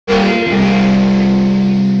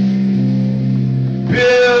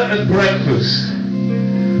excellent breakfast.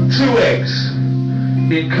 2 eggs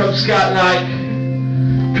in cubscout-like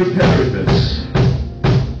preparedness.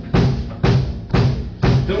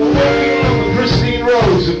 They were walking along the pristine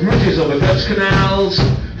roads and bridges over Dutch canals,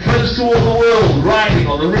 friends to all the world, riding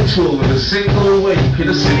on the ritual with a single wake. In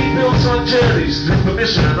a city built on journeys through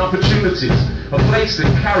permission and opportunities, a place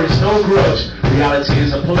that carries no grudge. Reality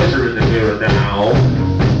is a pleasure in the here and now.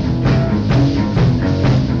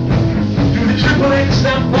 Through the Schipol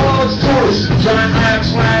stamp bollards, tourists and giant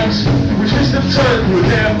Ajax flags, which miss them turn through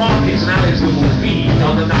their markets and alleys that will feed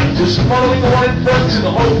on the night, just following the one in front in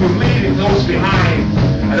the hope of leading those behind.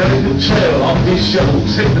 An elegant trail of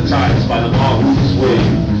dishevels, hypnotized by the mahout's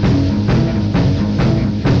wave.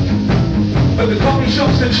 But the coffee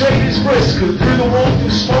shops, the trade is brisk, and through the warmth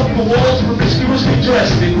of smoke, the walls promiscuously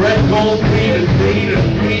dressed in red, gold, green, and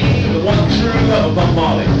green, the one true love of Bob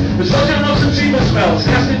Marley. The sojourn of Sativa smells,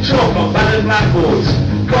 cast in chalk on battered blackboards.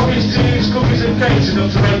 Coffees, teas, cookies, and cakes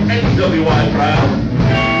enough to make any WI proud,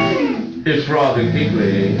 if rather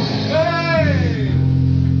giggly.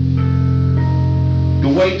 The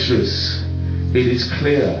waitress, it is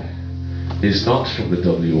clear, is not from the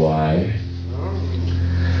WI.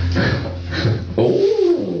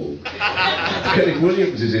 Oh, Kenny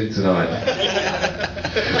Williams is in tonight.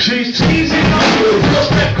 She's teasing us with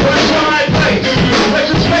prospect quite right place.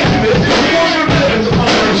 Retrospective, this is more relevant upon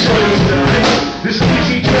our shows tonight. This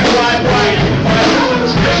easy trip right way, I have a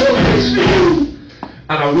special mix for you.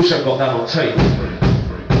 And I wish I got that on tape.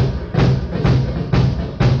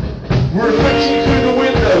 We're reflecting through the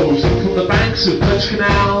windows and from the banks of Dutch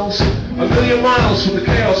canals, a million miles from the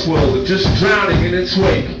chaos world and just drowning in its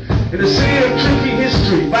wake. In a city of tricky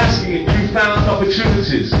history, basking in newfound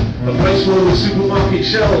opportunities, a place where the supermarket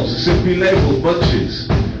shelves are simply labelled munches.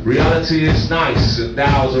 Reality is nice and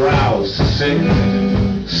dows are ours to sing,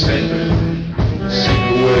 sing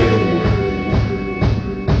away.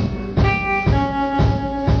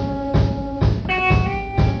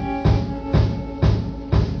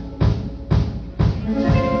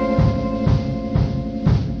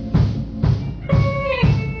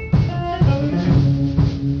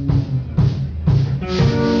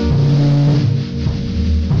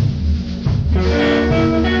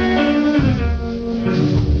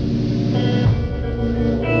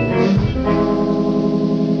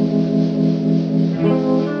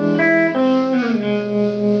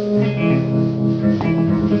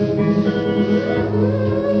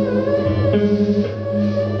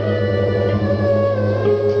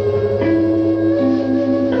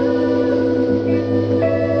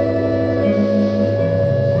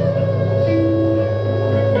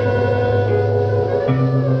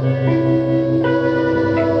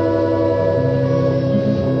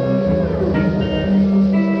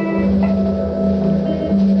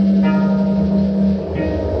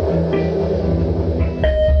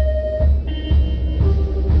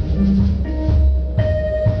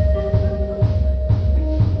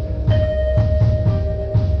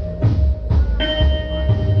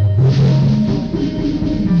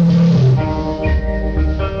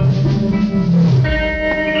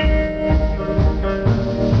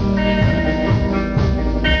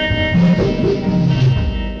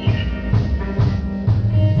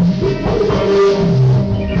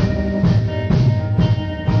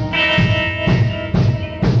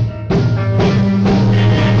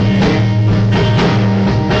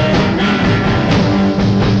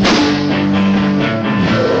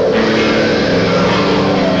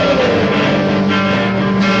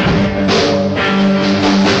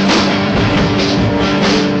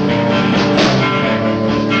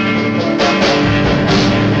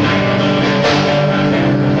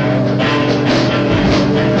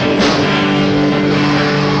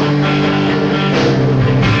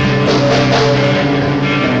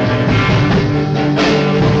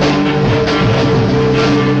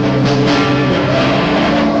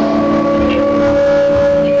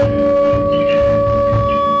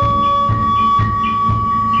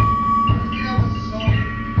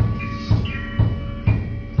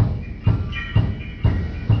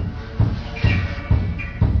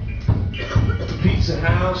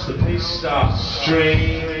 The pace starts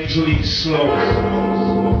strangely slow.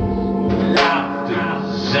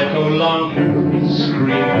 Laughter echo long,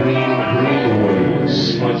 scream green away,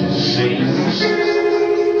 smudges scenes.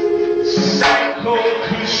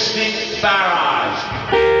 Psychoacoustic barrage.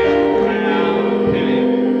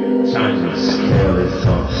 Timeless careless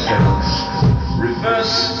on sense.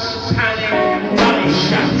 Reverse panic, money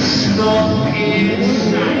shots, not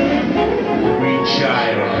inside. Reach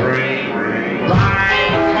eye brain.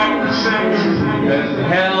 And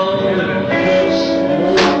hell and force,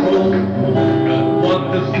 awful and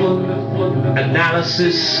wonderful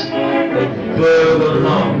analysis of verb and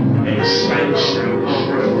hum, expansion,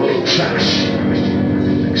 contraction,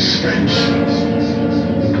 expansion,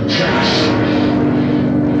 contraction,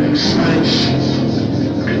 expansion,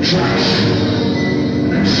 contraction,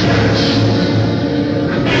 expansion.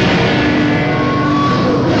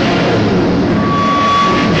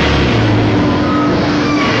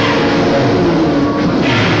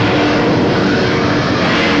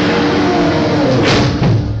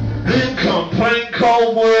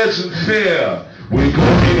 Cold words and fear, we're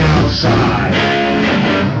going outside.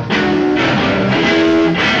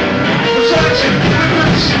 Researching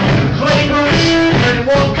movements, flavors, and in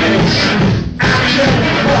one case, action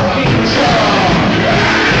fucking song.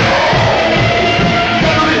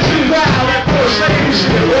 Following too loud, that poor slaves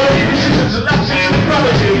here, all the decisions and lapses in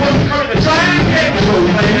gravity, one current the time control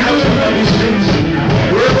playing out of the streets.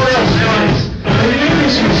 Wherever else lies, and in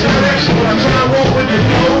English, which direction when I try and walk with you,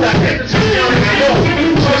 know that hypnotism.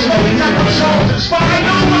 And spy, I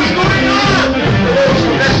know what's going on! The most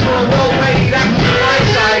professional and well-paid actor on my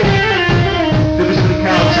side. There was the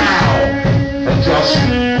kowtow and just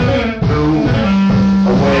move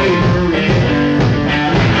away.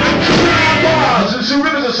 I'm coming out bars and some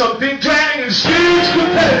rivers or something, drowning in huge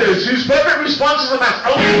competitors whose perfect responses are matched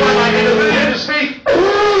only by my inability to speak.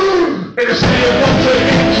 In a city of water,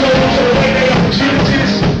 angels, and away they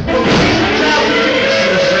opportunities. From the seasons out of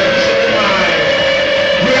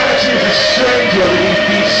the stranger beneath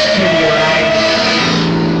these studio lights.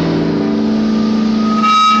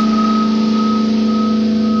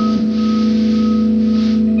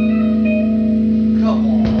 Come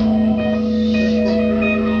on.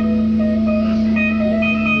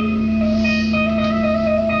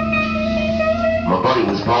 My body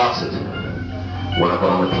was battered when I got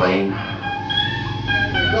on the plane.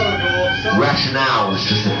 Rationale was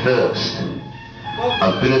just a thirst.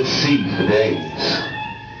 I've been at sea for days.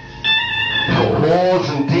 For whores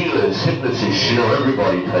and dealers, hypnotists, you know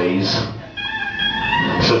everybody pays.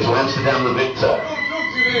 So to Amsterdam the victor,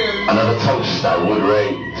 another toast I would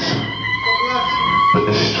raise. But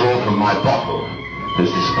the straw from my bottle has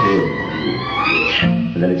disappeared.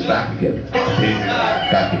 And then it's back again.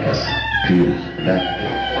 Back again. Pew. Back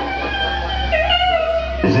again.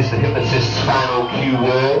 Is this the hypnotist's final cue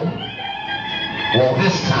word? Well,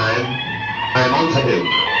 this time, I'm onto him.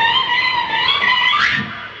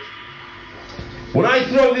 When I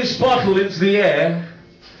throw this bottle into the air,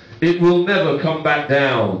 it will never come back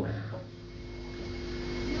down.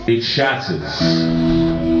 It shatters.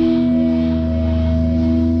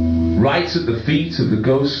 Right at the feet of the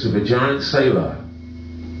ghost of a giant sailor.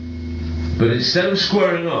 But instead of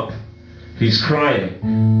squaring up, he's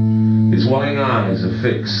crying. His wanting eyes are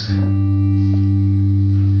fixed.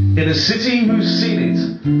 In a city who's seen it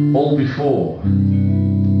all before.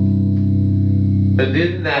 And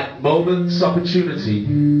in that moment's opportunity,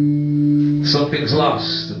 something's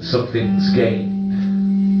lost and something's gained.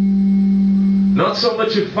 Not so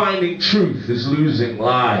much of finding truth as losing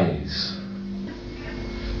lies.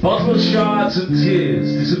 Bottle shards and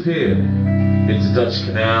tears disappear into Dutch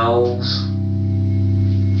canals.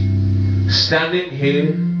 Standing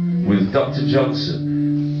here with Dr.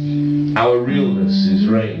 Johnson, our realness is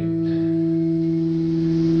reigned.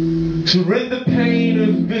 To rid the pain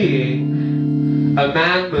of being, a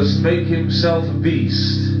man must make himself a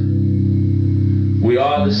beast. We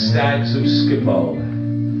are the stags of Schipol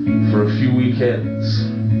for a few weekends,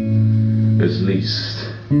 at least.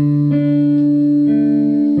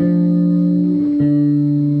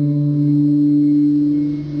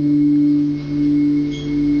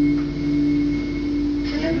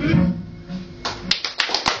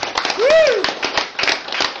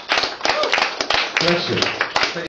 Bless you.